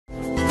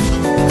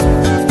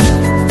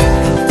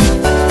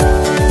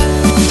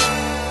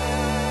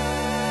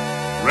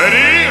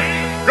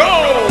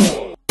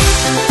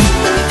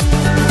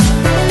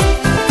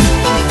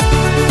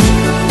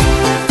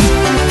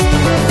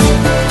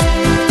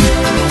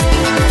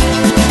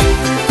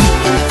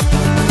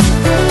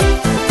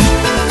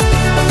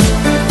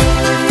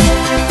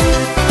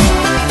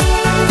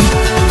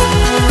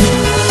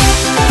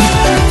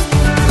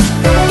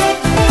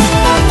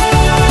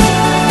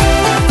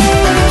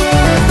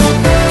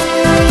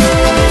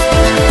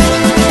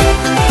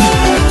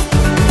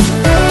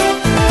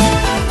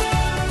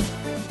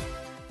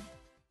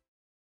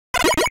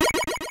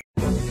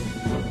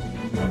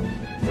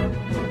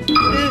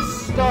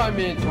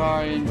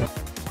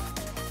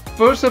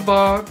first of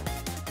all,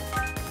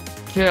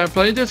 can I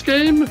play this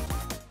game?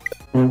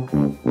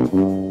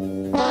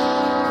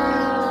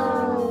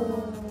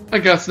 I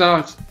guess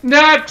not.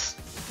 Next!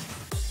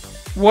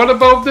 What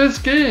about this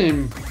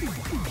game?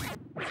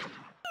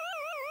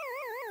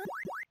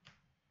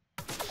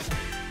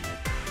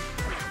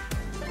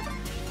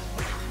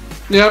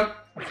 Yep.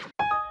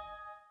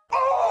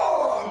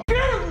 Oh,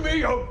 give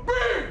me a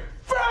big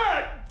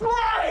fat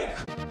break!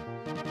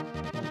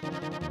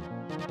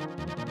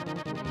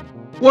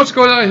 What's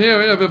going on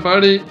here,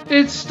 everybody?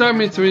 It's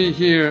Starman3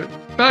 here,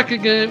 back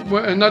again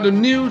with another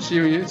new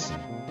series.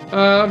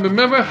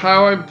 Remember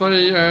how I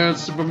play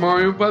Super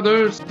Mario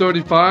Brothers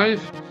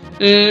 35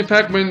 and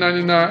Pac-Man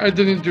 99? I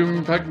didn't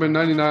do Pac-Man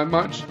 99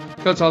 much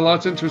because I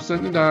lost interest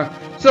in that.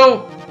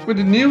 So, with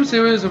the new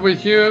series over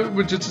here,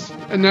 which is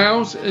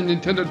announced in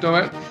Nintendo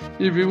Direct,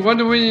 if you're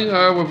wondering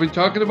what we're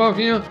talking about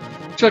here,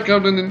 check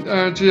out the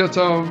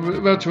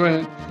GSL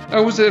Veteran.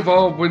 I was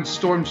involved with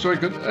Storm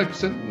Striker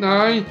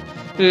X9,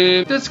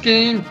 and this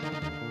game,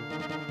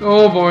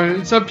 oh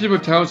boy, some people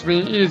tells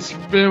me it's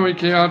very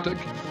chaotic.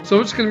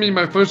 So it's gonna be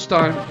my first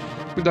time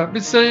with that.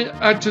 But say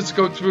I just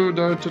go through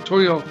the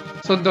tutorial,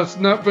 so that's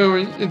not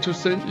very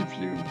interesting if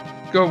you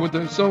go with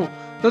it. So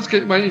let's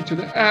get right into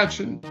the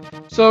action.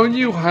 So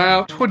you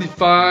have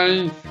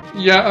 25.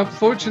 Yeah,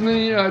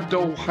 unfortunately I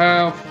don't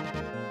have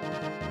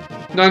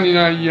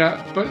 99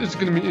 yet, but it's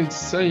gonna be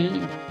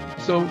insane.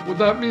 So with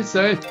that being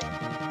said,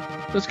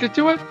 let's get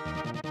to it.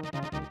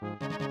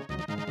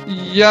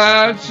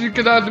 Yeah, you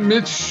gotta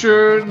make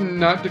sure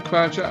not to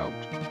crash out.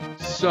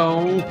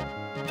 So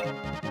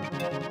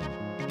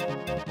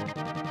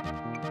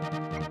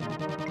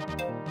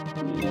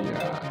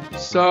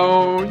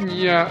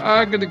yeah,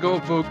 I'm gonna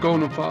go for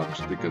Golden Fox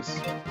because,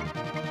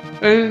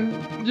 and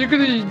you're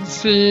gonna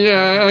see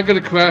I'm gonna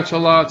crash a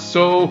lot,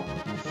 so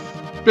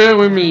bear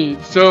with me.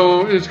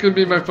 So it's gonna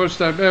be my first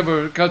time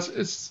ever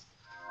because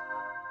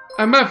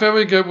I'm not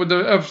very good with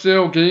the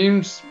F-Zero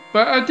games,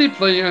 but I did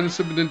play on the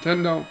Super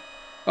Nintendo.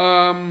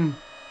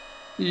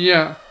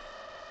 Yeah.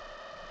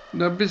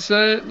 That being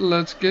said,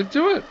 let's get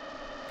to it,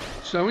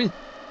 shall we?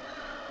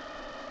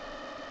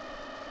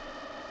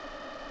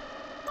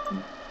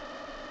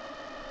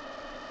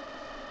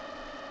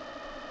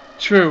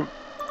 True.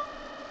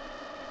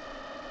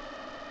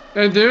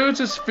 And there is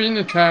a spin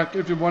attack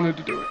if you wanted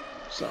to do it,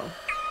 so.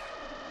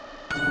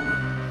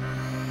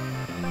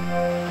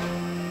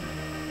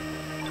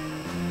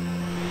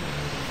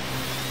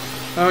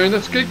 Alright,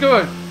 let's get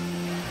going.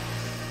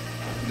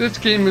 This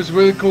game is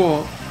really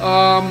cool.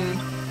 Gotta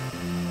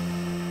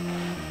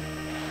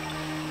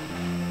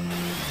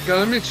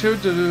make sure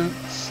to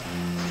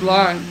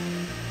slide.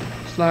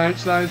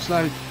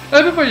 Slide.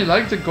 Everybody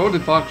likes the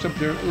Golden Fox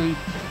apparently.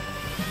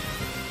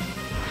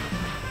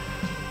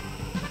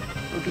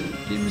 Okay,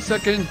 give me a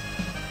second.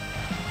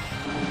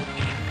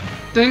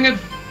 Dang it!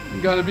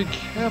 You gotta be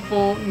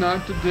careful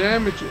not to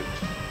damage it.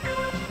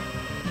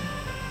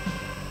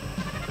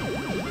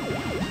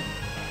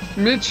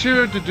 Make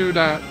sure to do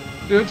that.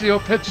 There's your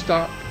pit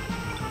stop.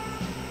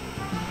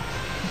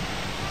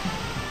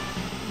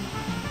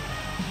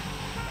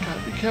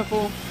 Gotta be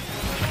careful.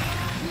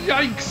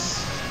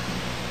 Yikes!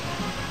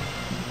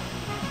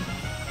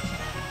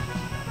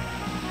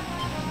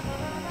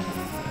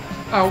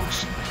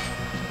 Ouch.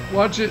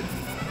 Watch it.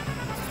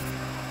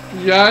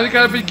 Yeah, you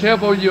gotta be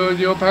careful.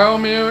 Your power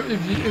mirror, if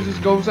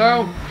it goes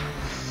out,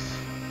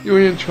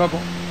 you're in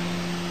trouble.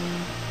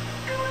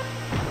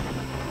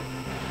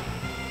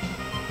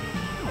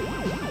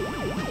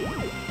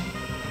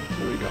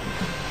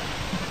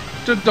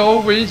 Just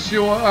don't waste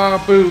your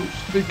boost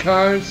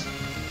because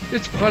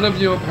it's part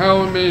of your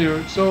power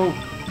meter, so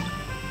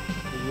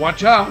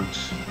watch out.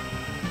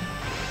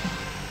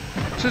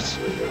 Just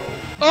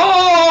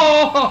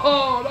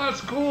oh, that's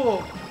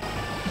cool.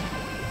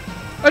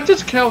 I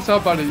just killed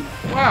somebody.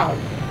 Wow.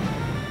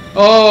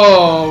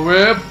 Oh,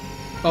 rip.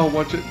 Oh,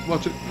 watch it.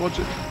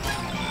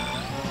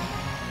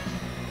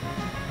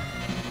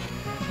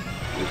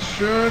 Make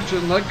sure to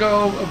let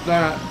go of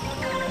that.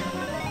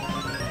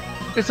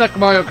 It's like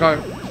Mario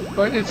Kart,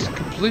 but it's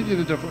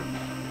completely different.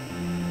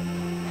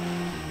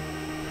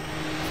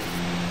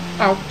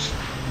 Ouch.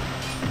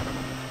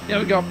 Here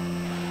we go.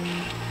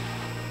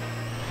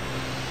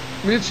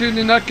 Make sure you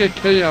do not get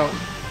KO'd.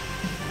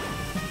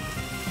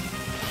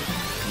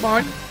 Come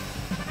on.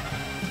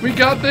 We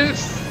got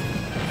this.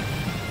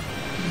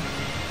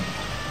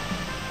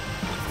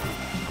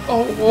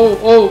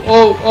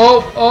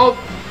 Oh.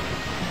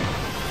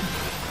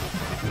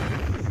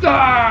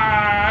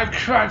 Ah,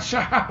 crash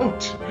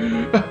out.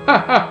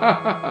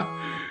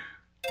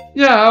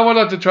 Yeah, I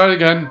wanted to try it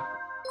again.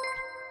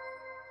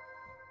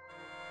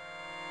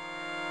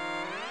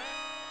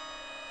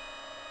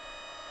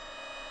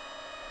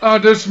 Oh,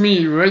 there's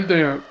me right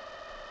there.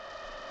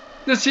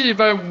 Let's see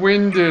if I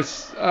win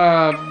this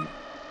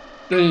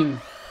thing.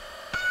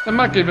 I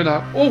might give it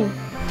up. Oh!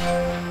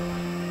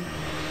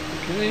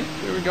 Okay,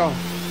 there we go.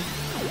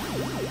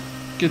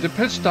 Get the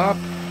pit stop.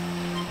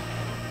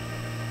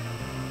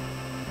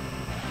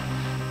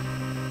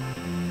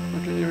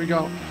 Okay, here we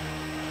go.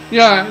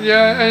 Yeah,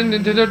 and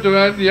Nintendo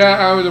Direct, yeah,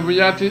 I would have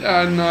reacted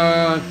on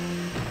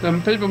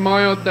the Paper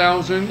Mario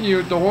 1000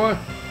 Year Door.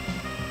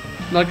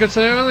 Like I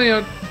said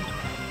earlier,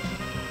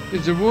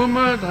 it's a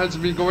rumor that has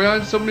been going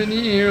on so many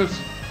years.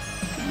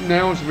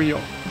 Now it's real.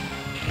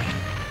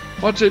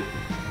 Watch it.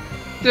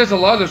 There's a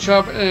lot of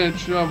sharp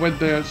edge right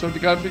there, so you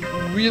gotta be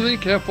really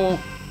careful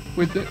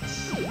with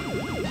this.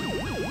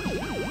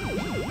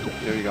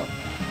 There you go.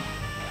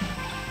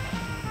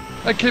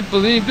 I can't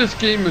believe this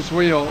game is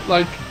real.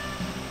 Like,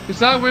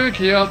 it's not very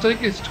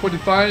chaotic, it's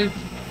 25,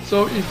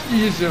 so it's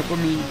easier for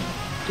me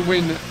to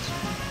win it.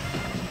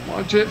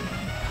 Watch it.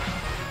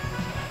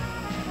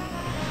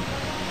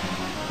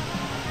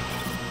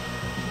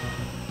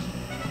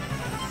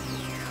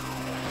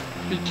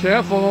 Be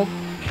careful.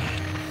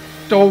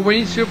 Don't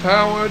waste your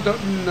power.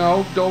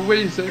 Don't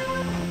waste it.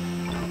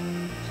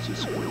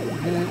 Just go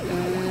ahead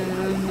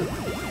and...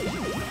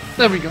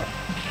 There we go.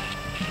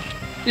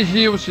 It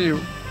heals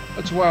you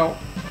as well.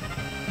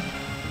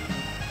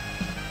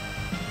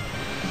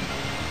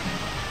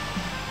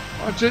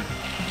 Watch it.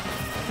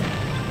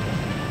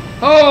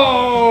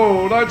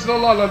 Oh, that's a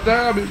lot of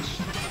damage.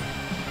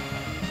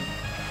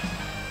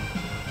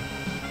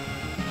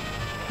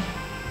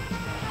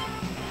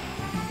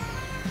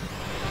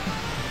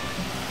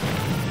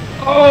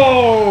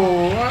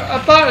 Oh, I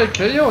thought I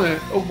killed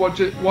it. Oh, watch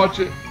it, watch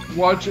it,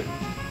 watch it.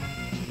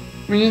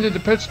 We needed the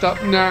pit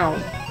stop now.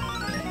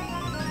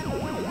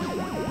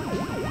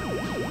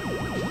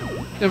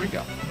 There we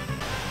go.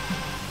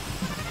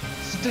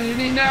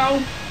 Steady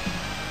now.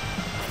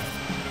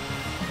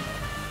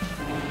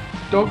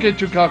 Don't get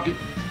too cocky.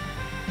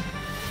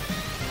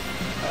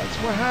 That's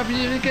what happens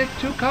if you get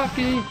too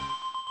cocky.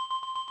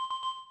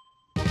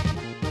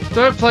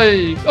 Third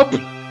place. Oh.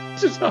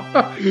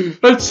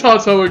 I saw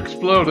someone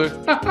exploded.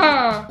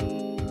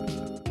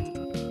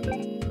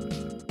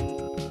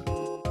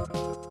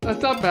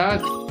 That's not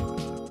bad.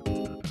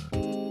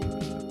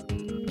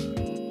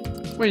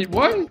 Wait,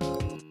 what?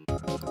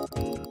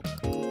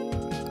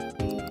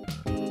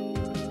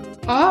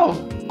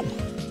 Oh.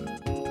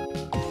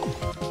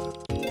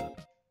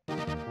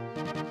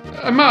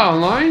 Am I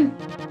online?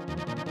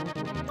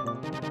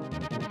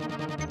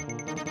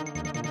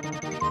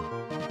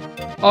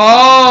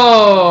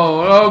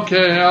 Oh,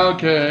 okay,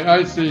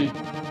 I see.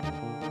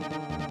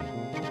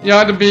 You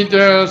have to beat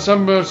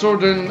some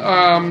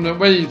certain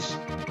weights,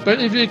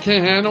 but if you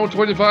can handle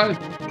 25,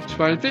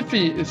 try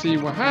 50 and see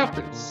what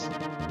happens.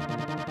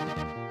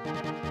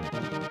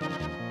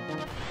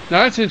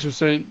 That's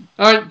interesting.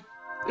 Alright,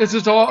 this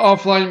is all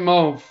offline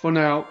mode for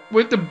now,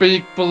 with the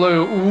big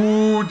balloon.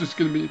 Ooh, this is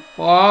gonna be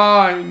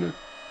fine.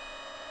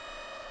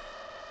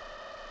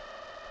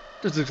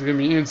 This is gonna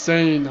be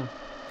insane.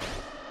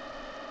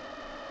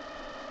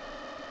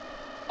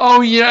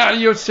 Oh yeah,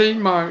 your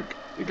Saint Mark.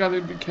 You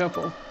gotta be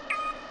careful.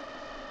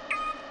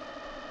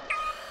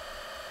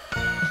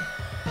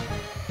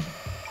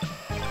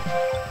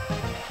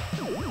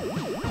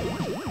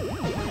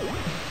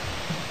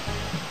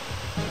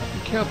 Be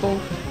careful.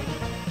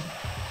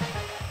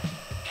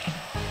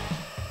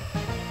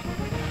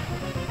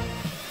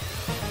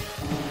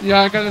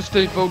 Yeah, I gotta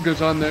stay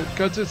focused on that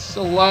because it's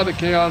a lot of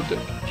chaotic.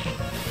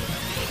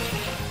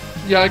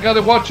 Yeah, I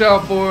gotta watch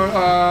out for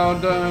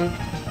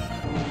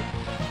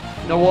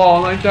the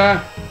wall like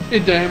that.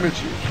 It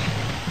damages you.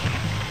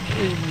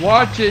 Hey,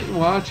 watch it,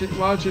 buddy.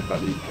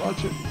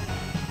 Watch it.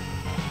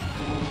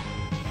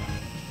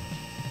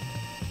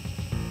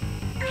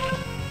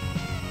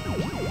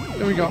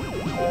 There we go.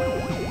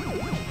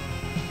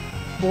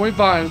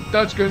 0.5.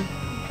 That's good.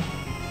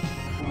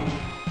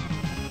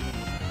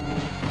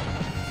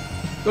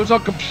 Those are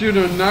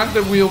computers, not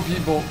the real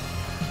people.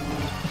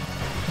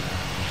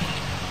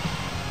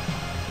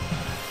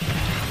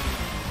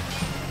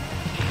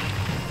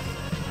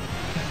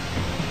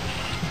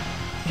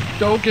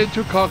 Don't get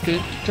too cocky,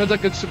 just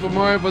like in Super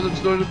Mario Bros.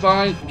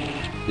 35.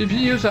 If you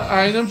use the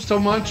items so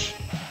much,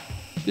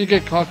 you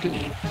get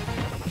cocky.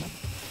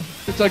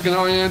 It's like an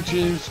ING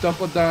and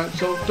stuff like that,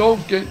 so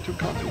don't get too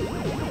cocky.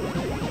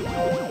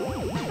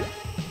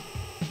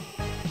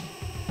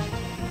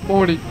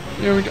 40.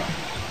 Here we go.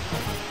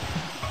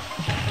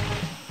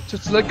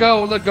 Just let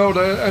go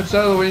the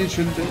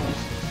acceleration things.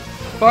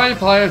 5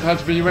 players has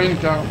to be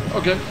ranked down.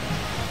 Okay.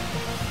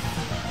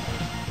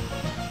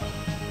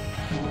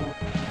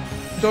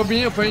 Don't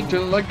be afraid to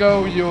let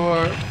go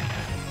your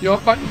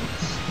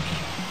buttons.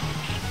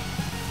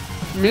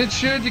 Make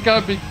sure you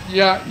gotta be,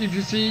 yeah, if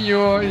you see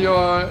your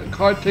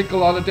card take a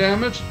lot of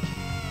damage,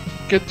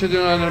 get to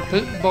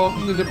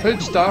the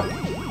pit stop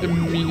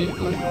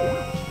immediately.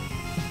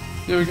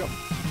 There we go.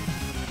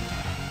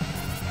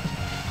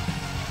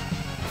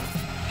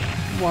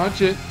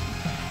 Watch it.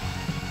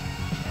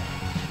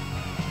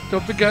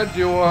 Don't forget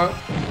your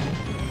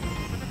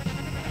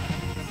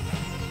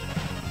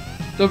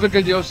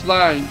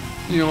slide.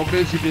 You know,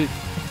 basically,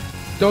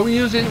 don't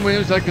use it when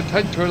it's like a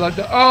tight turn like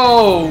that.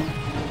 Oh!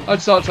 I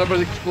saw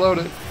somebody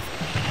exploded.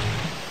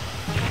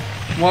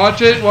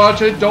 Watch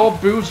it. Don't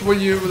boost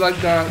when you like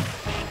that.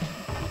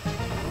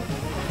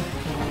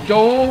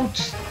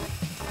 Don't.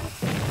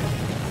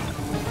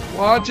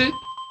 Watch it.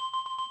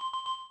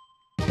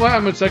 Well,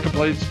 I'm in second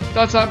place.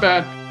 That's not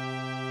bad.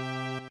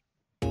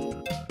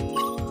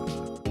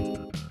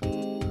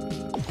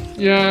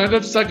 Yeah,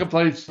 that's second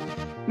place.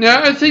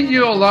 Now, I think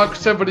you unlock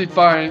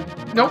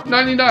 75. Nope,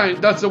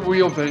 99. That's the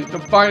real thing. The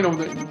final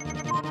thing.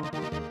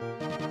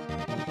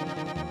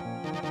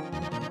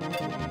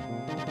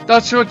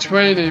 That's your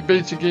training,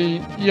 basically.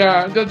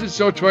 Yeah, that is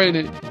your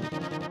training.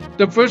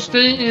 The first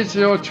thing is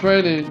your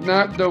training,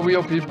 not the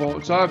real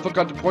people. So I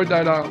forgot to point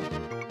that out.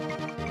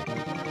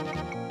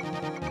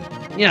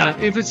 Yeah,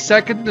 if it's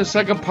the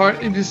second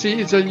part, if you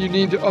see it says you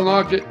need to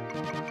unlock it.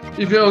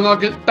 If you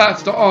unlock it,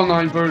 that's the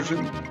online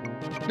version.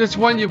 This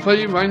one you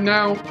play right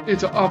now,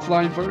 it's an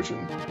offline version,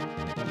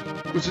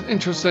 which is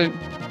interesting.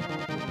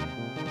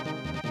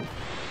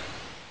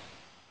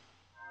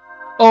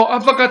 Oh, I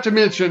forgot to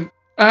mention,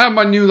 I have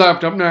my new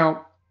laptop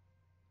now.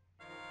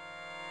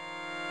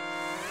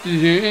 Did you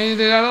hear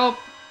anything at all?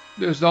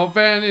 There's no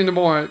fan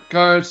anymore,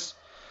 because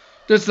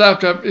this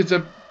laptop is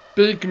a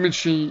big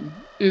machine.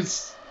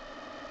 It's...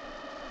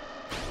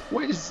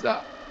 What is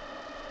that?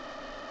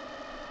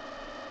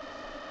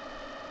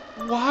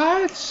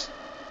 What?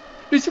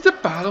 Is it a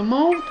battle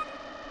mode?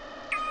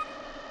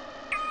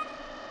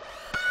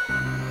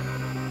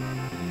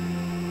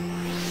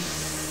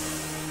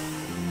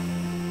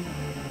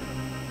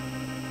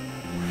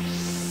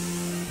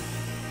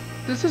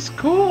 This is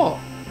cool.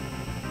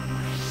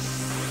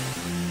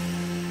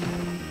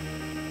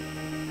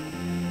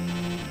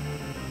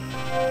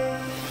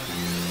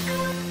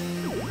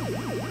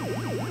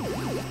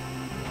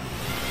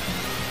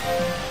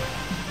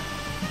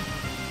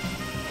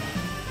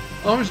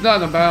 Oh, it's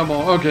not a battle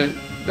mode. Okay,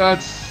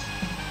 that's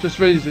just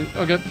crazy.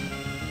 Okay.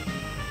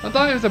 I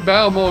thought it was a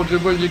battle mode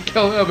where you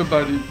kill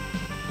everybody.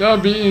 That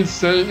would be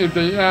insane if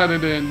they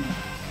added in.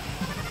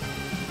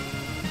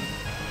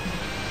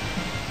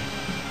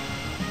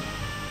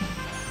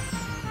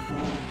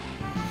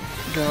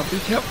 Gotta be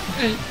careful.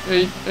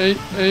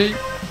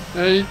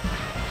 Hey.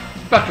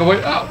 Back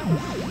away. Out.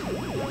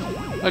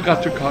 I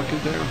got too cocky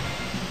there.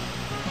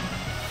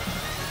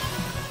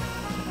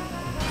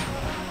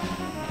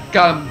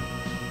 Got him.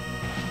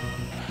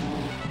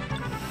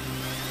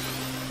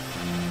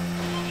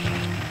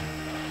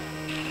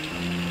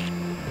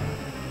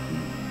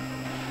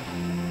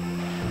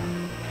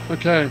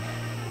 Okay.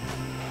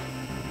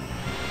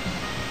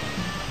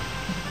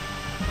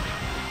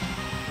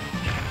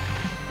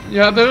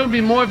 Yeah, there will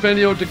be more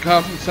video to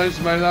come since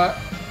my that.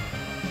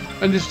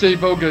 And just stay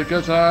focused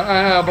because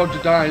I am about to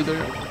die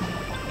there.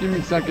 Give me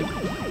a second.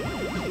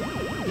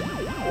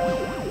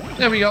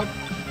 There we go.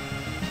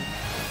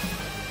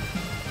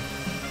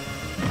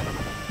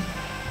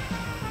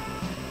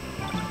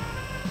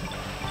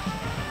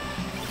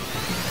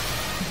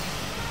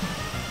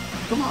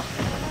 Come on.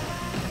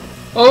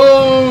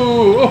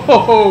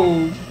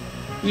 Oh!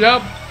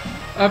 Yep.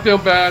 I feel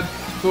bad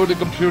for the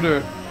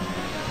computer.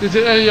 It's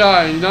an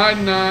AI, not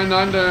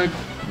the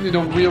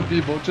real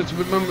people. Just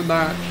remember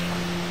that.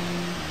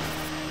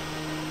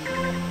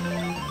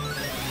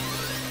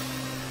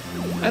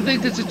 I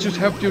think this is just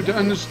help you to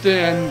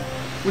understand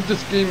what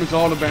this game is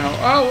all about.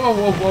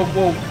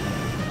 Oh.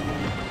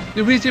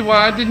 The reason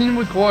why I didn't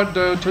record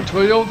the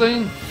tutorial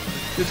thing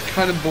is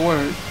kind of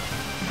boring.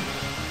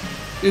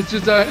 It's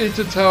just it's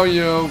to tell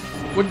you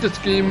what this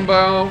game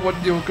about, what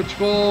you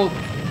control,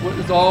 what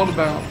it's all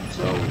about.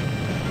 So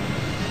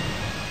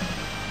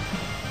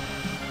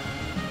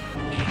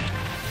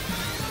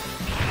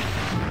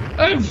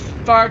oh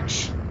fuck.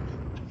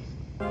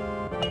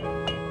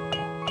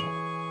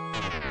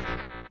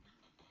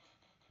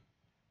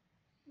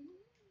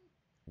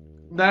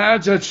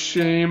 That's a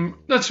shame.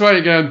 Let's try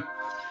again.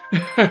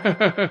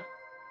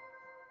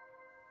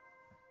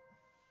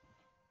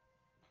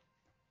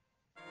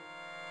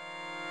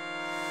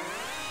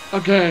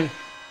 Okay.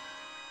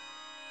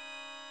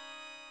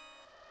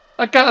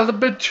 I got a little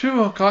bit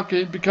too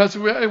cocky because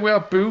we're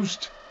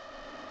boost.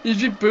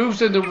 If you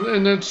boost in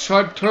a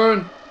sharp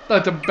turn,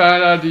 that's a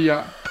bad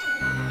idea.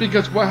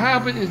 Because what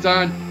happens is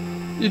that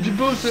if you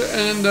boost it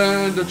in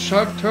the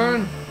sharp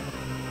turn,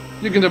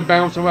 you're gonna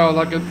bounce around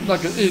like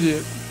an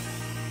idiot.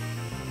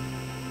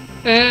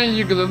 And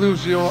you're gonna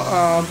lose your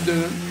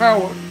the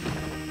power.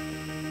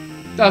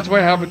 That's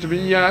what happened to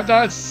me. Yeah,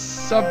 that's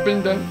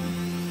something that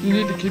you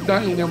need to keep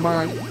that in your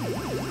mind.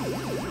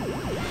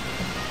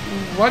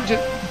 Watch it.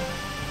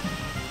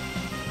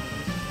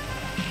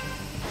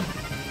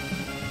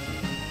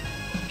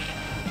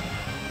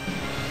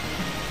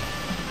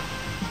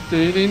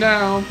 Steady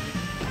now.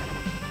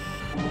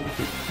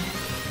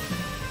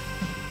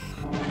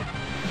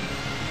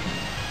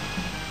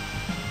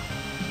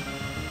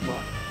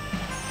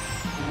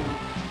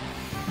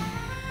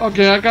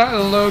 Okay, I got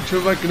a load to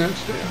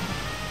recognize there.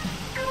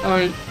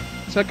 Alright,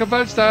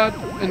 sacrifice that,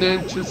 and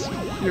then just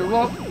heal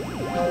up,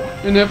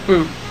 and then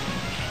boom.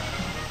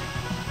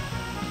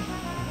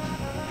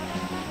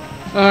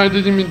 I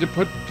didn't mean to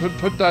put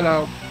that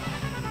out.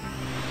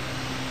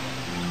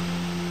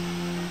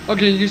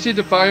 Okay, you see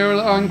the fire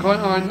on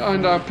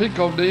the pick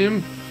of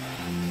him?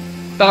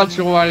 That's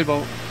your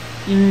rival.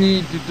 You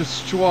need to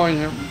destroy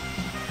him.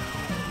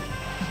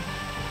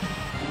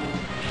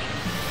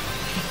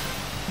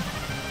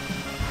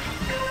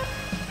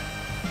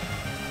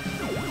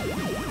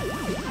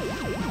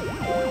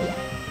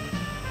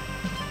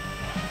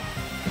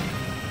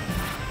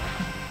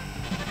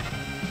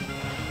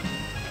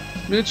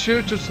 Make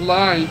sure to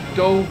slide,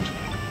 don't.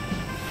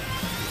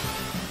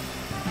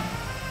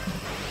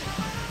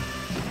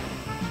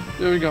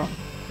 There we go.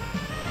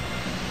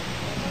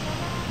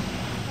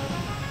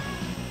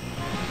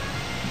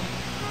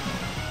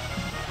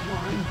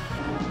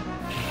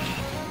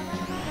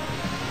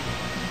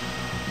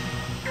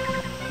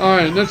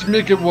 Alright, let's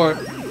make it work.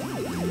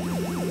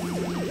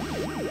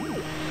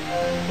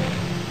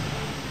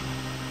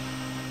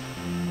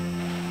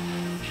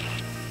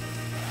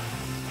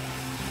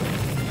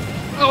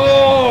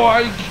 Oh,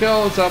 I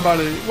killed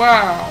somebody.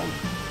 Wow.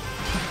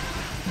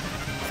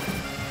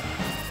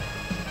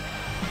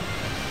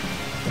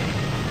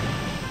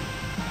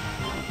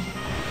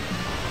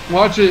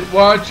 Watch it,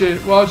 watch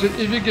it, watch it.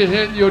 If you get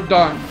hit, you're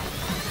done.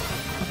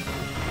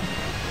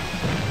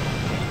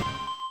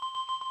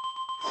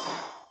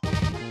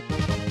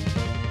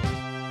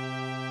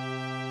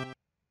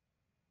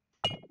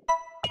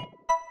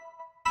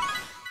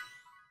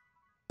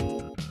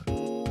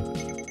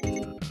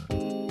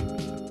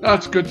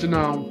 That's good to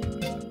know.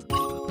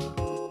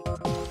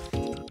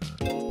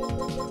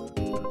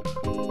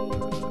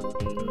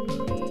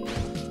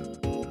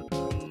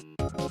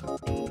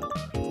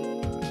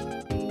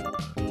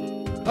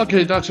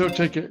 Okay, that's your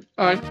ticket.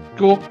 Alright,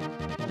 cool.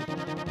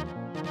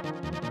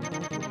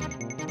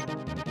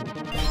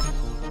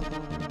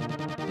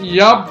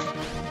 Yup.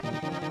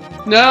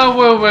 Now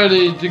we're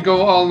ready to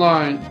go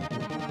online.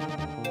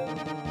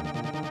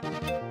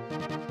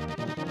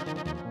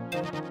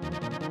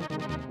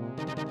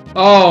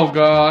 Oh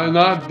god,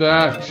 not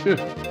that.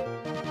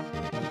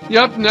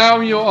 Yep, now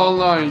you're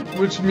online,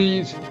 which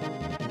means...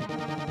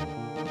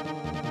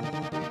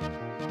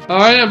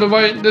 Alright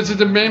everybody, this is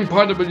the main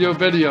part of your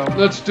video.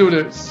 Let's do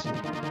this.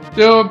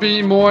 There will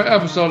be more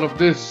episodes of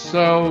this,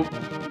 so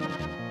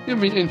you'll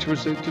be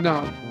interested to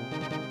know.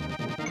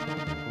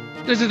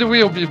 This is the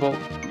real people.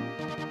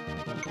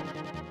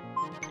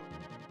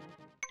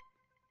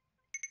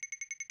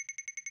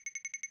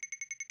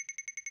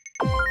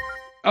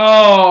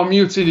 Oh,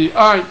 Mute City.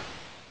 Alright,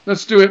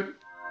 let's do it.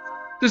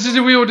 This is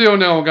the real deal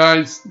now,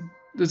 guys.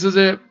 This is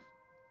it.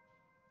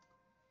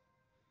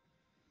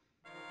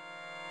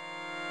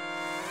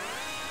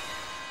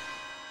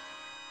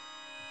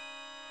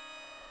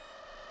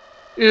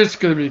 It's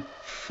gonna be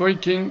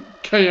freaking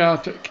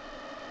chaotic.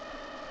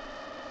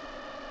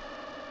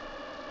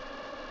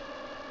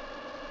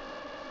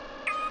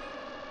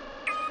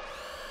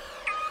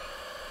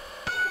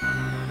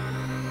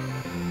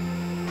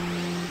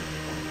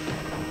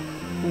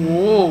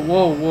 Whoa,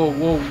 whoa, whoa,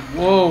 whoa,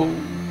 whoa.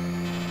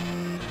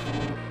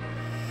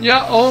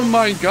 Yeah, oh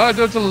my god,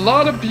 there's a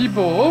lot of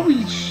people.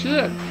 Holy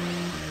shit.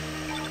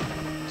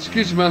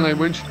 Excuse my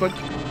language, but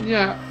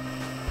yeah.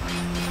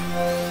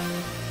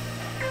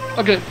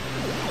 Okay.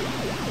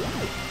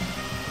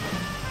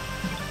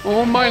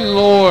 Oh my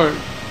lord.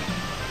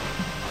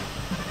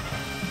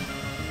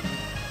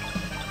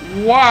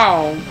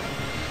 Wow.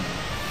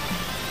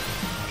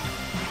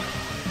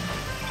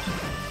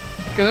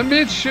 Gotta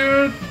make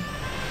sure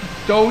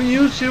don't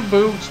use your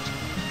boost,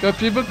 because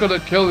people are gonna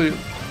kill you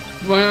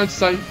right on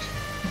sight.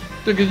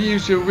 They're gonna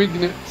use your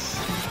weakness.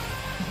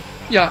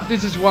 Yeah,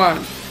 this is why.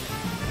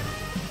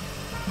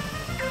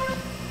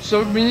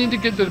 So we need to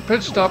get to the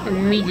pit stop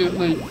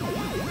immediately.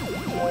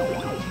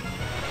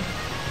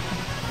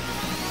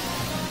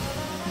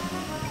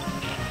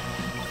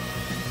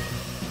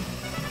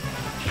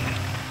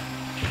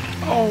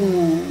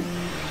 Oh,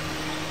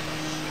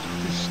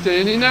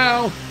 steady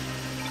now.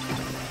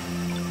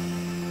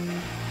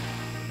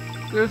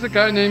 There's a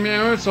guy named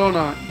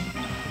Arizona.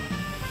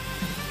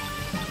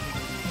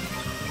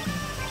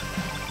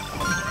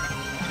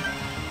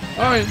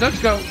 Alright, let's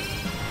go.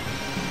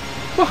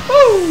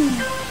 Woohoo!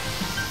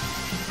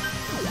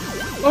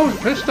 Oh,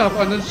 pit stop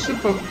on the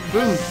super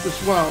boost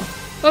as well.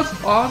 That's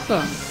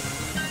awesome.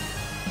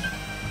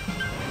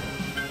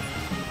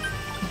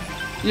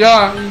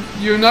 Yeah,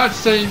 you're not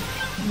safe.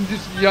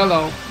 This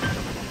yellow.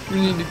 We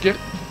need to get.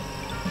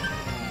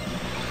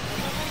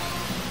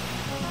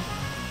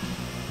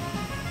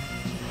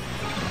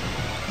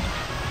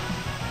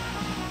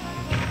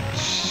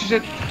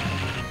 Shit.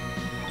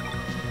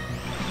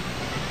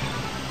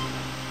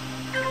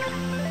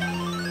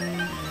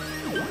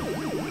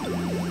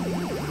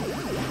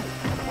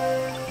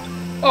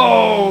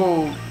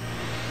 Oh.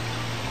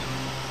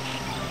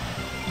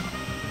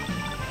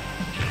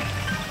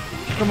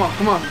 Come on,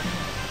 come on.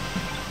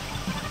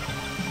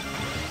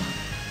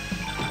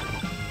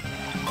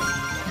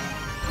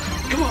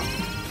 Come on.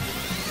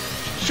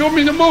 Show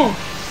me the move.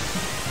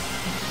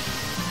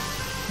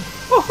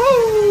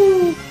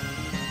 Woohoo!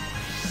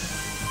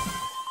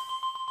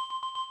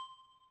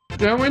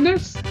 Did I win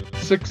this?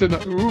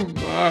 6-0. Ooh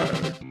my.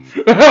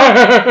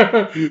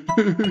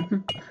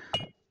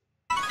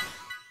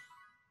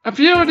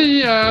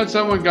 Apparently,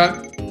 someone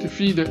got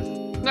defeated.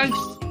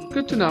 Nice.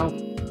 Good to know.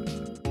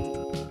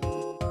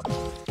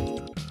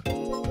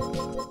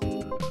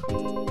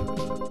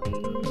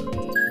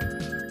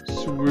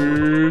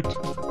 Sweet.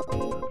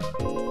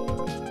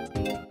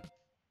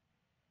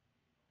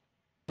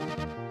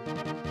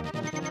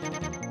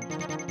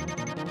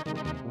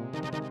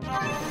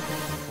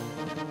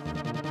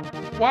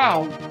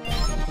 Wow.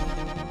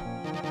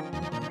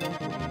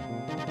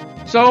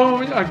 So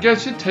I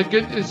guess your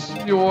ticket is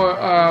your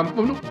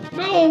oh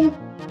no.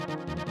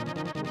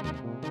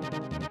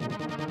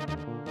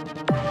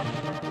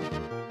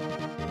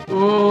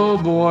 Oh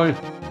boy.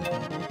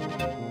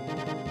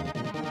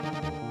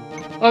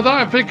 I thought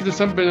I picked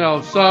something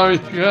else. Sorry.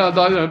 Yeah, I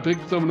thought I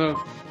picked something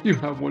else. You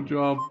have one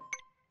job.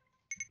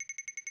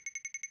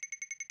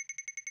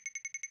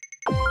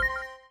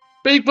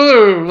 Big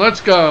Blue,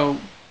 let's go.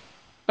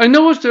 I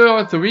noticed there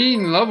are 3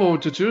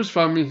 levels to choose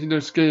from in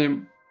this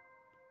game.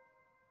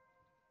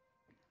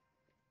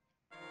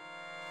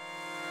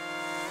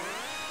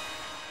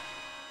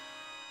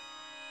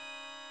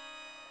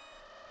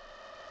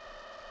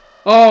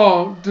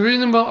 Oh,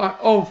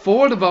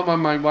 4 of them are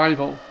my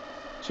rival.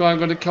 So I'm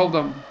gonna kill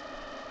them.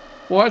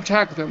 Or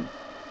attack them.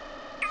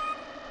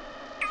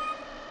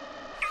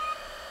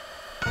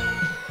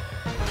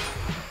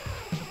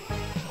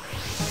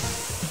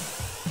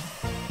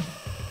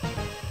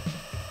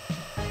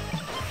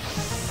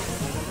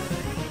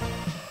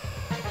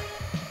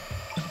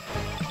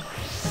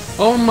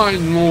 Oh my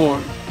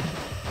lord.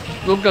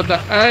 Look at that.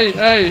 Hey.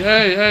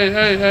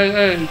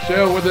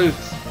 Share with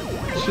us.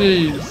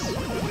 Jeez.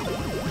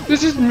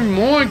 This is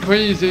more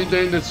crazy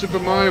than the Super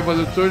Mario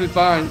Bros.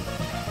 35.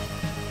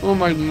 Oh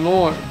my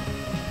lord.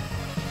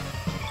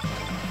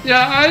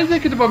 Yeah, I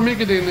thinking about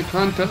making it in the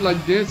content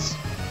like this.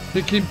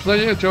 To keep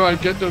playing until I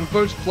get to the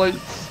first place.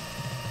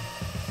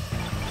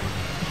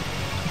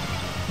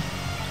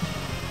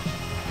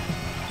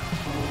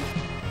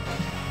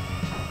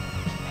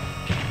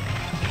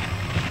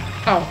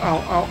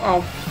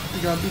 Ow.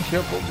 You gotta be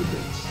careful with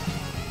this.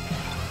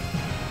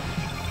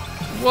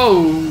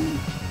 Whoa.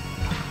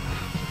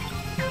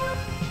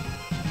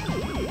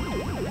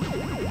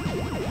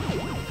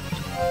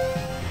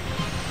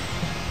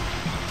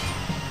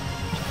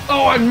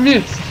 Oh, I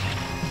missed.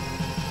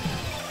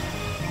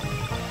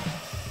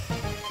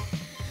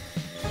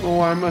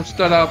 Oh, I messed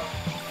that up.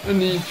 I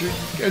need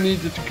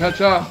to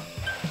catch up.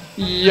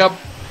 Yep.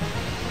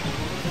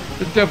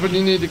 I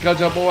definitely need to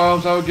catch up or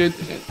else I'll get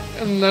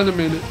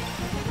eliminated.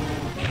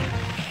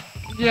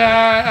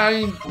 Yeah,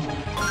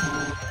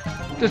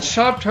 the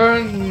sharp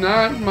turn,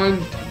 not my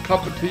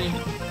cup of tea.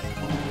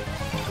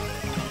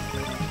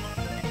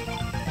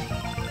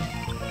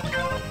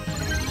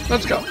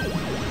 Let's go.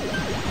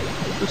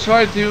 Let's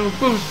try to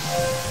boost.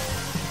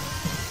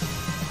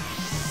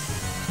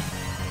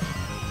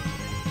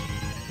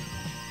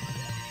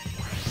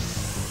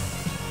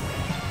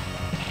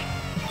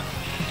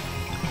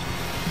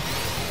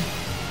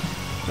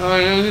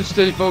 Alright, I need to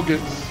stay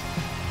focused.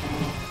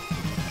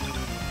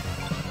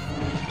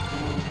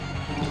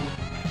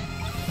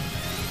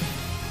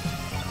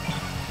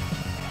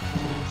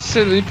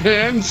 Silly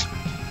pants.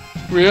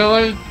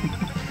 Really?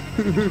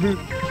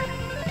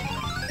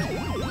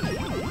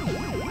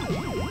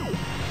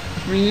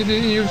 We need to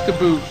use the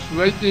boost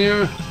right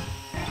there.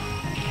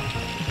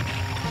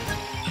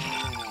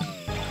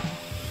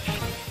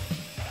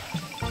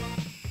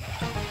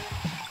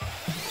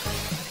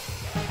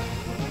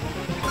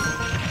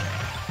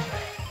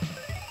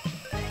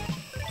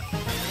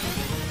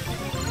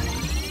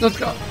 Let's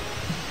go.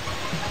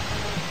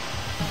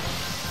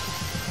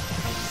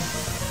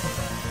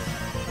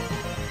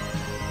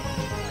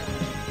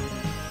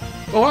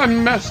 Oh, I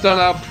messed that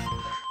up.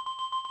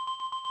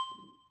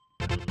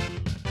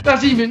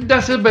 That's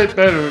a bit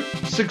better.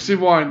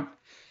 61.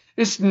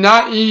 It's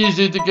not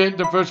easy to get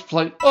the first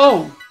place.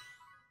 Oh!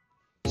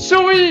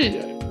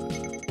 Sweet!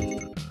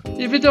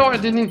 Even though I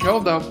didn't kill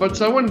them, but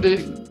someone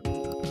did.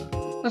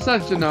 That's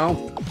nice to know.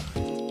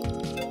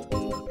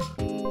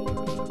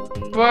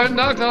 But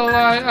not gonna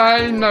lie,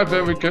 I'm not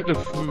very good at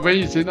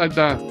phrasing like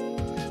that.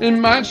 In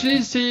my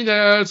see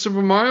the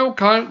Super Mario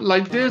Kart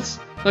like this,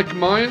 like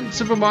mine,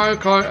 Super Mario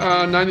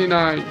Kart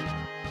 99.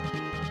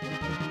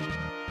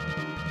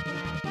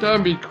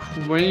 That'd be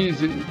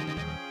crazy.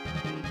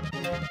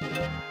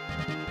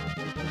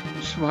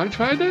 Should I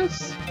try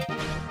this?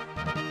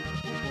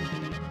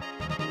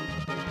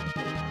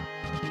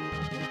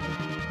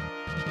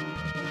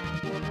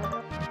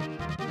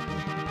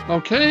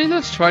 Okay,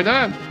 let's try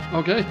that.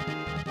 Okay.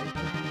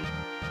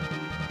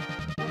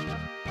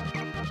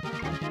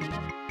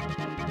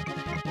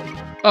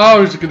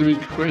 Oh, it's gonna be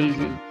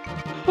crazy.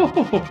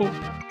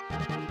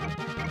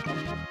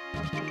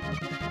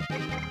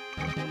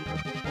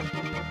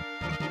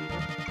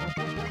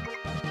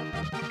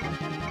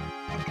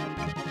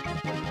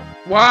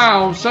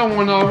 Wow,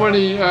 someone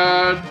already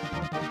got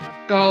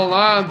a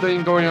lot of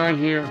things going on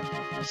here.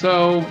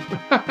 So,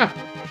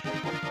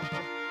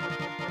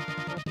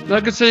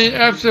 like I say,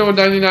 episode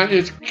 99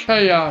 is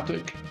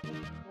chaotic.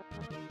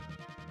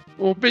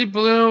 Well, big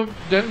blue,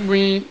 then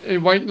green, a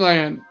white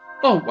land.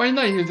 Oh, white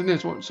land is in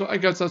this one, so I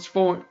guess that's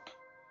 4.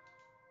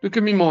 Look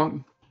at me,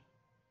 Mom.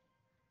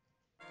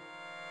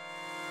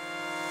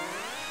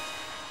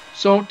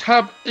 So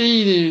top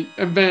 80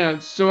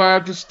 advanced, so I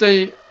have to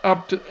stay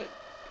up to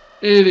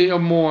 80 or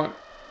more.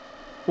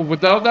 But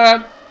without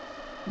that,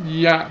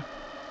 yeah.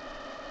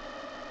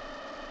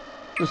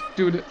 Let's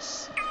do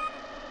this.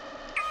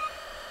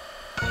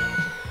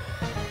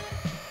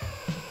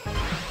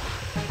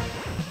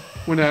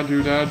 when I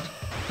do that.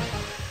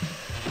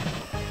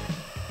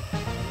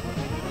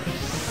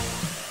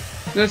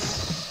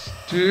 Let's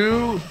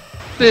do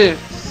this.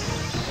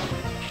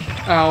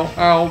 Ow,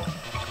 ow.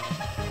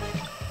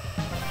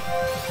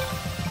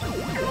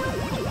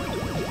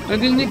 I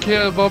didn't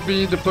care about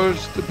being the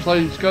first to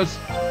place, because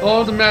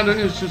all the matter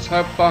is just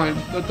have fun.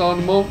 That's all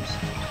the most.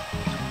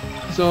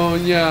 So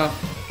yeah.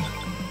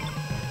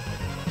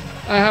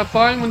 I have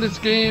fun with this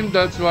game,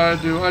 that's what I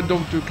do. I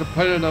don't do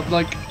competitive.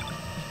 Like,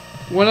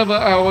 one of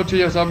our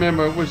TSR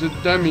member was a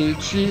Demi.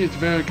 She is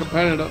very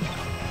competitive.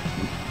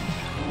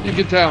 You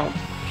can tell.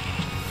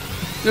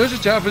 Those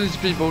are Japanese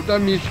people, that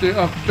means they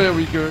are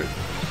very good.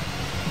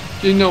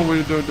 They know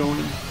what they're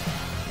doing.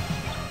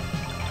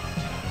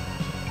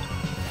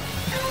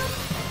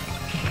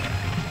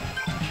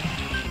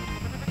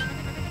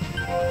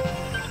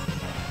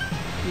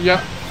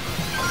 Yep.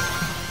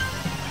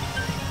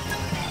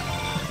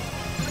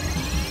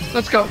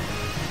 Let's go.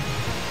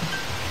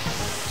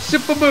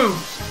 Super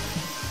moves.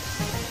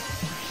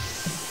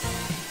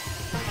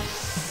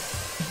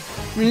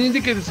 We need to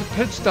get this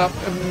pit stop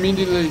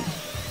immediately.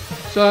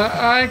 So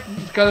I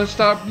gotta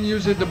stop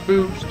using the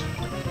boost,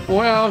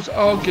 or else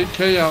I'll get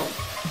KO.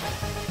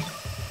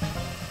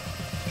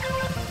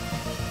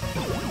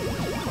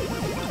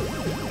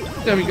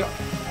 There we go.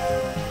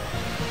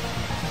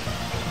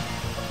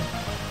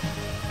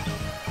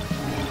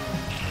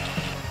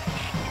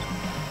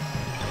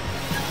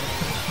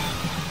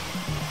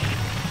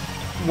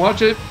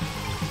 Watch it.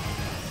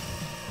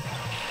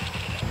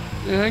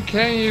 I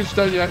can't use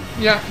that yet.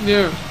 Yeah,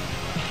 no.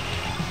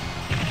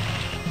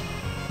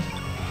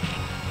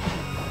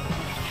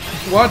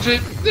 Watch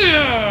it.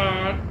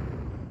 Yeah.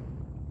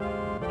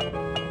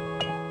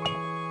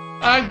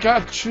 I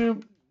got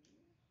you.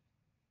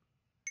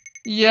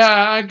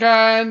 Yeah, I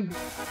can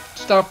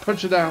stop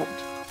pushing out.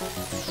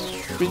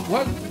 Wait,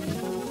 what?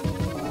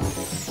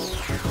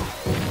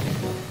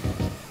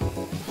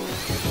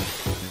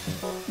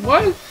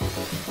 What?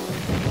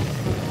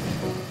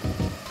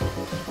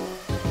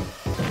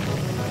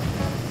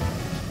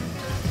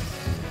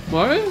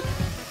 What?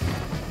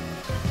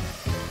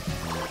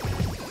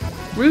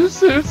 What is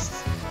this?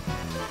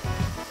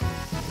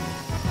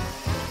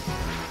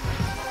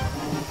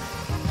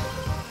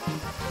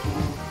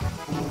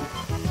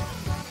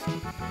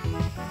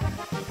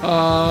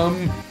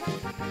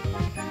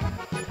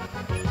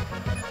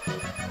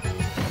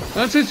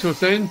 That's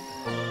interesting.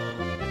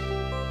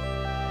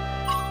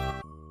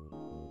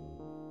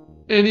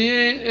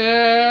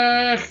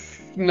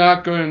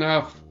 Not good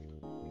enough.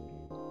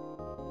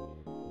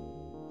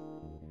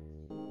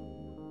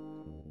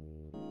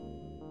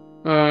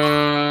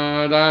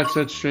 That's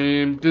a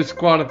shame.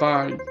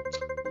 Disqualified.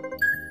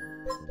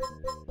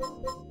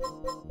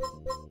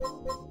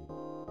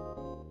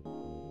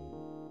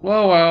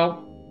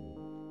 Well.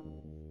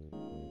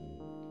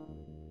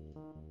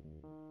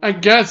 I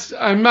guess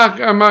I'm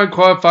not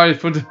qualified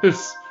for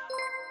this.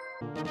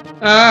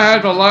 I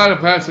have a lot of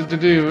passing to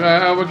do.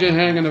 I will get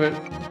hanging of it.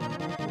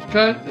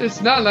 Cause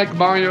it's not like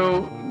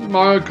Mario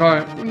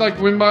Kart. Like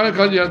when Mario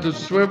Kart, you have the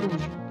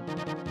swivels,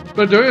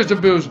 but there is a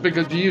boost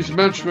because you use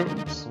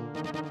mushrooms.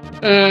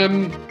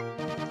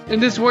 In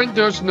this one,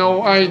 there's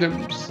no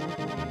items.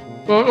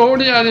 But all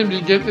the items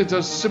you get is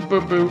a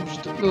super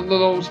boost, the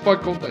little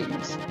sparkle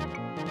things.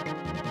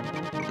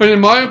 But in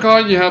Mario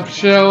Kart, you have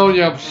shell,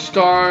 you have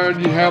star,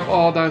 you have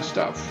all that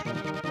stuff.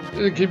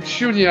 It keeps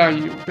shooting at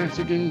you,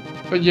 basically.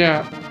 But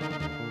yeah.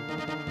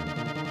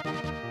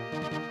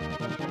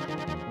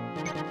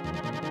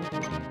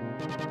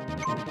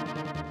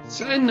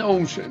 Sand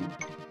Ocean.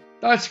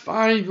 That's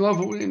 5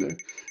 levels in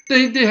it.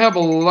 They have a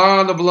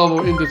lot of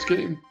level in this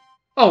game.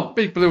 Oh,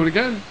 big blue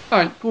again.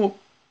 Alright, cool.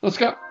 Let's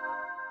go.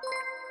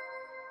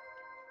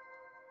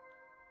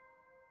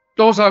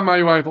 Those are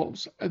my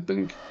rivals, I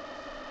think.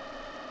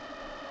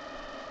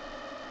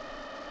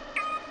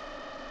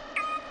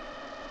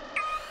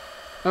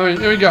 Alright,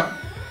 here we go.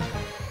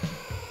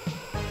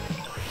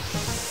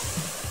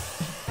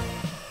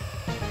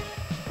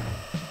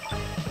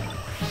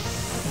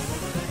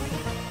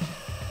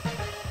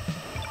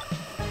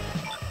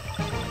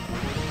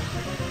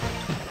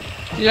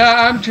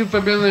 Yeah, I'm too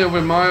familiar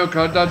with Mario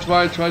Kart, that's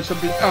why I try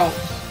something else.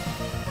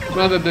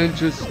 Rather than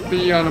just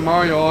be on a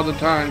Mario all the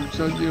time,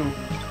 so you know.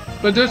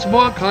 But there's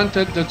more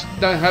content that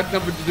had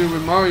nothing to do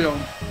with Mario.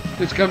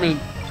 It's coming.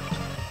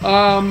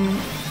 Come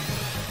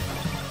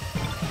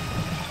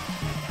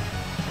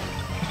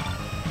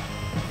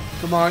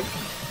on.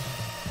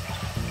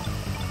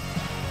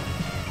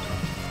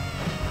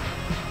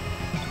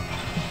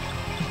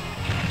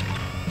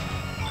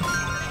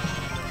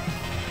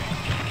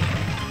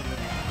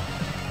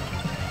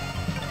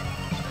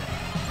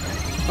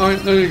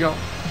 Alright, there you go.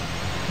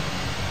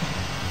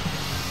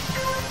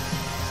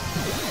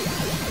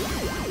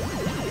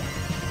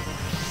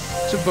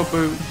 Super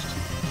boost.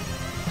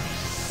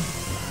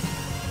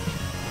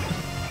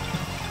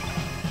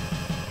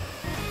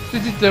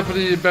 This is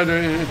definitely better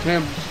in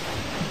attempts.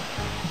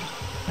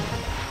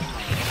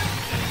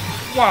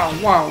 Wow.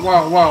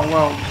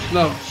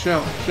 Slow,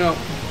 chill.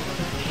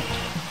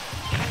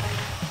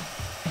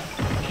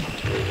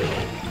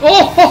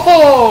 Oh ho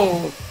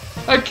ho!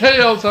 I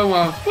KO'd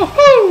someone.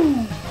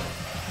 Woohoo!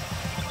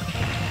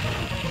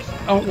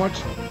 Oh,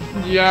 watch.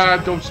 Yeah,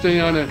 don't stay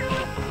on it.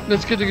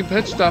 Let's get the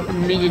pet stop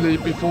immediately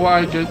before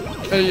I get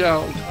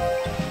KO'd.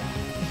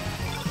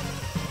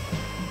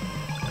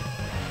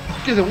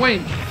 Get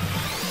away!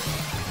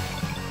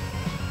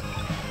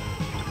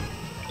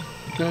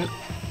 Okay.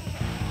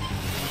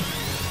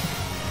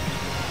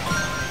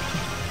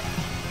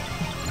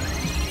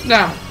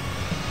 Now.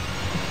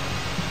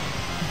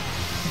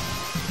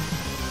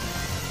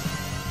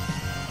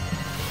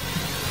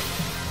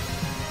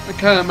 I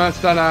kind of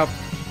messed that up.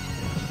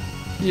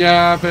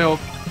 Yeah, I failed.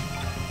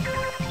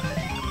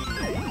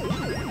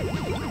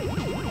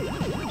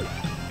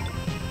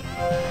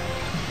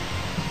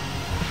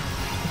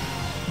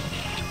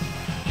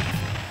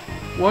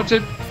 Watch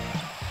it.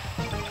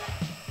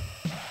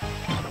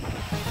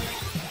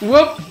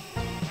 Whoop!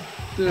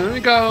 There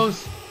it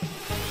goes.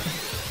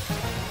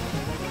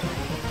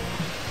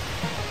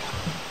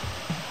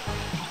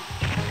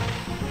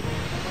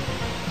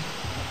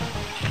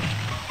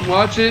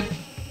 Watch it.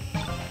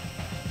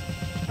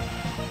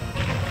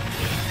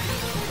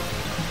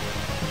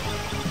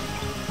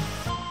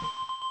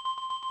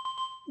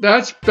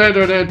 That's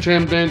better than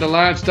the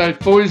last day.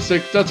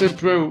 46, that's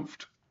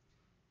improved.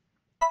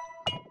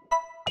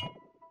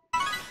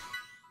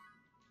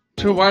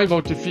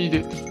 Survival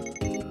defeated.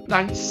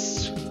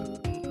 Nice.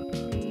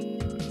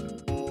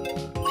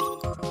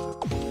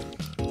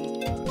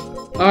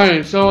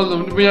 Alright,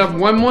 so we have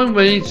one more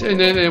race and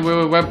then it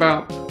will wrap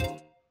up.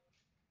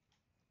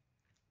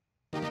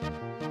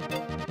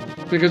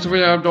 Because we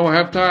don't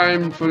have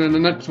time for the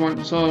next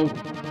one, so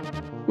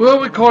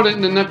we'll record it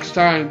in the next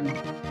time.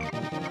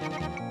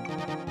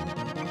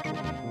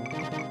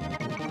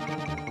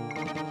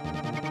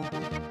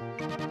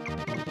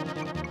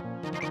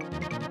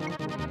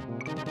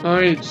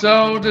 Alright,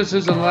 so this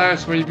is the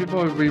last way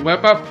before we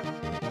wrap up.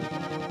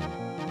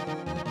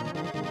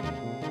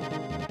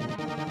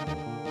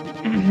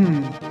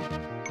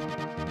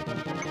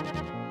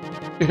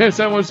 Yes,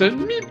 someone said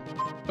meep.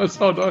 I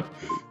saw that.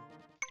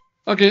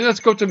 Okay, let's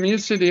go to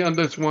Muse City on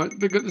this one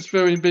because it's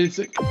very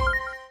basic.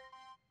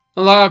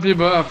 A lot of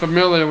people are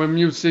familiar with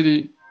Muse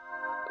City.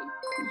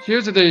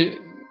 Here's the thing: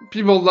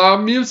 people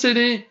love Muse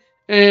City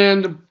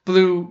and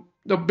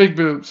the big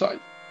blue side.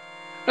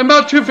 I'm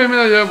not too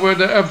familiar with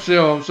the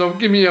F-Zero, so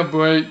give me a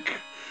break.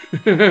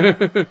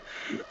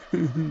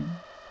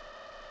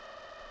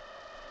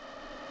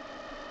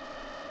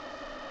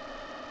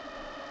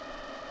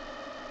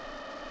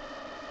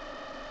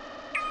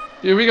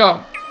 Here we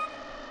go.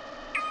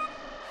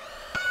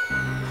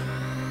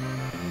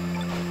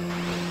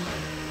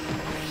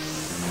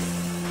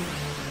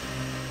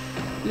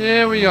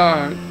 Here we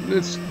are.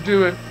 Let's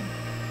do it.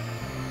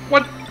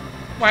 What?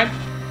 What?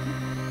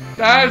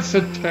 That's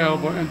a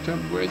terrible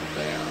attempt right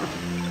there.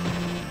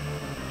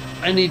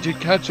 I need to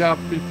catch up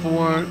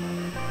before,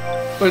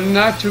 but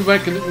not to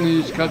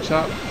recognize catch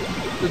up.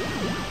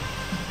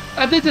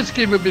 I think this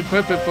game would be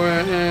perfect for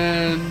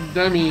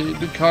Demi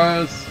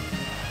because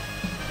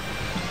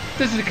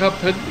this is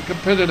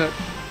competitive.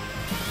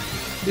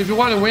 If you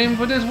want to win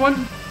for this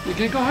one, you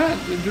can go ahead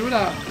and do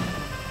that.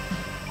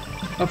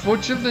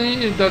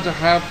 Unfortunately, it doesn't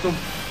have the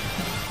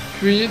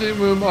creative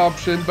room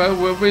option, but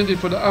we're waiting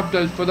for the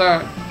update for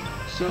that.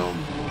 So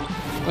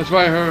that's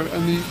why I heard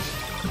at least.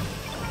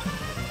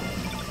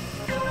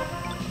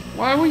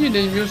 Why would you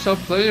name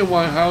yourself Player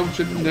One? How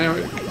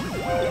generic?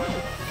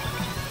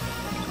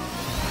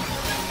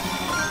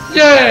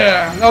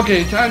 Yeah!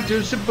 Okay, time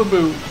to Super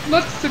Boo.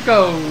 Let's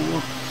go!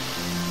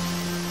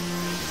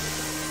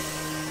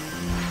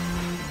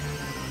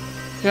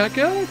 Can I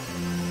kill it?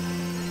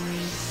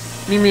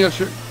 Meet me a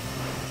shirt.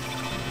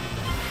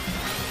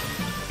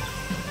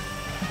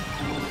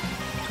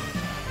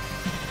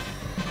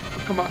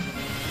 Come on.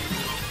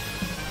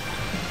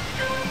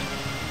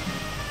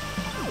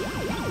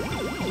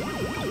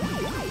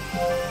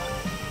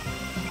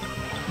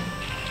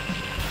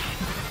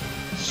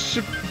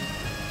 Ship.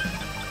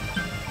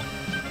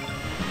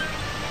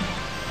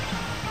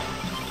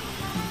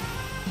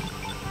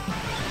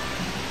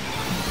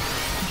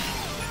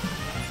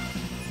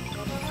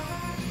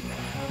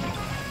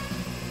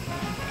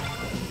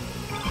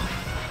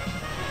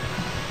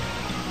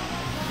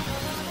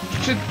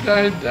 Shit,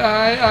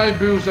 I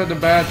bruised at the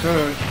bad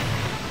turn.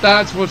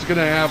 That's what's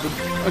gonna happen.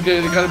 Okay,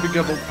 they gotta be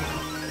careful.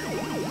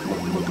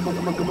 Come on,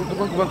 come on, come on,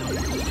 come on, come on, come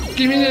on.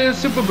 Give me a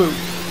Super Boo.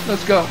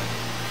 Let's go.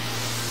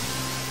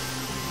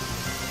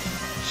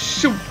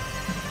 Shoot.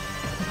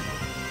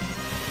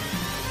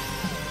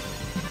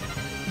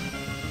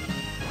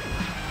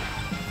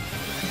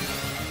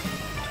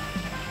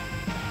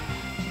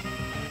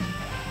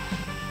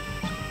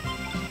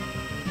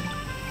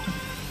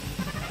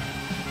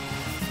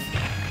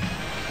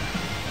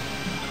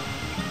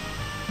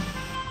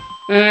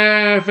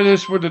 And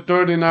finish with the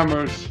dirty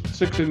numbers.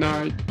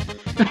 69.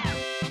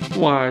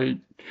 Why?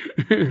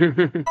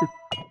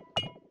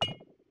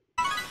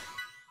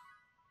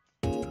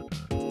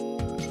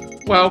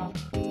 Well,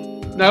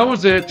 that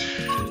was it.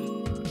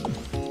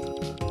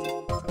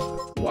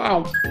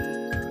 Wow.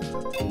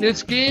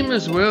 This game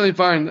is really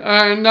fun.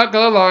 I'm not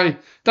gonna lie,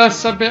 that's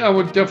something I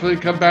would definitely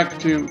come back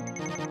to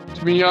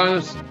be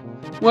honest.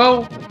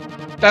 Well,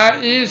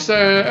 that is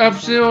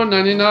F-Zero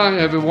 99,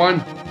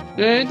 everyone.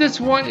 And this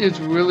one is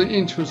really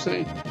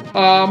interesting.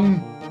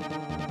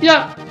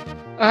 Yeah,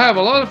 I have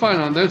a lot of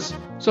fun on this,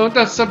 so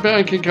that's something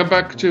I can come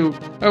back to.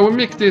 I will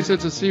make this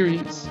as a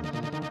series.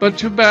 But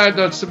too bad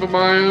that Super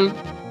Mario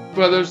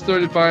Brothers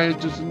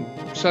 35 just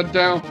shut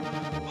down.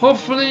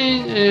 Hopefully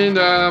in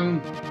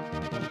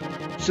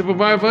Super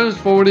Mario Bros.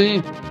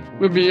 40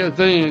 will be a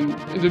thing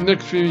in the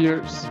next few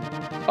years.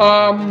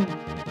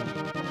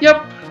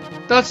 Yep,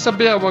 that's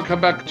something I will come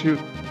back to.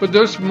 But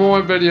there's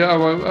more video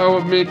I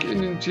will make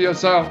in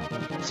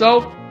TSL.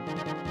 So,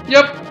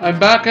 yep, I'm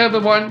back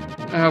everyone.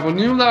 I have a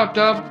new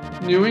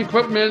laptop, new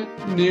equipment,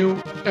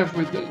 new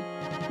everything.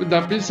 With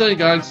that being said,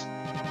 guys,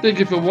 thank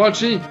you for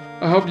watching.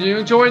 I hope you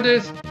enjoyed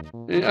this.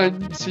 And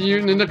I'll see you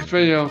in the next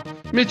video.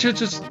 Make sure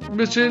to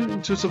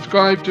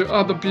subscribe to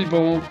other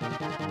people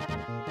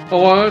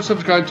or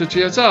subscribe to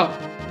TSL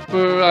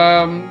for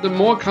the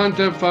more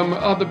content from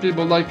other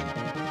people like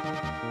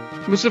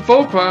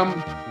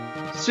MrFullCrumb,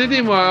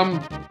 CD-ROM,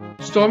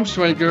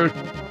 Stormstriker,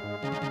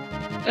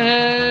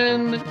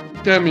 and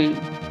Demi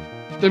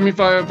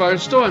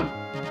Firestorm.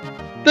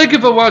 Thank you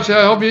for watching.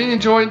 I hope you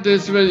enjoyed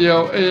this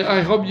video.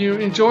 I hope you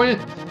enjoy it.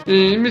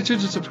 And make sure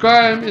to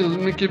subscribe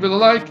and give it a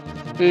like.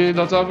 And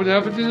that's all we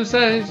have to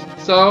say.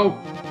 So,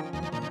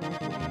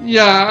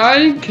 yeah,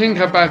 I can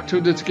come back to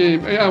this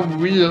game. I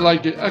really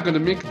like it. I'm gonna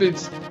make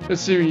this a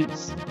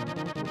series.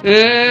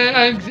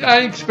 And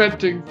I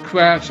expect to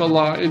crash a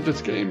lot in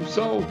this game.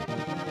 So,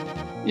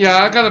 yeah,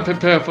 I gotta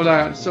prepare for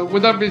that. So,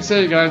 with that being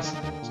said, guys,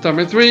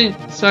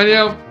 Starman3 signing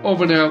out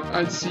over now.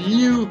 I'll see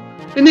you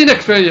in the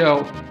next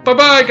video. Bye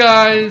bye,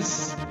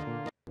 guys.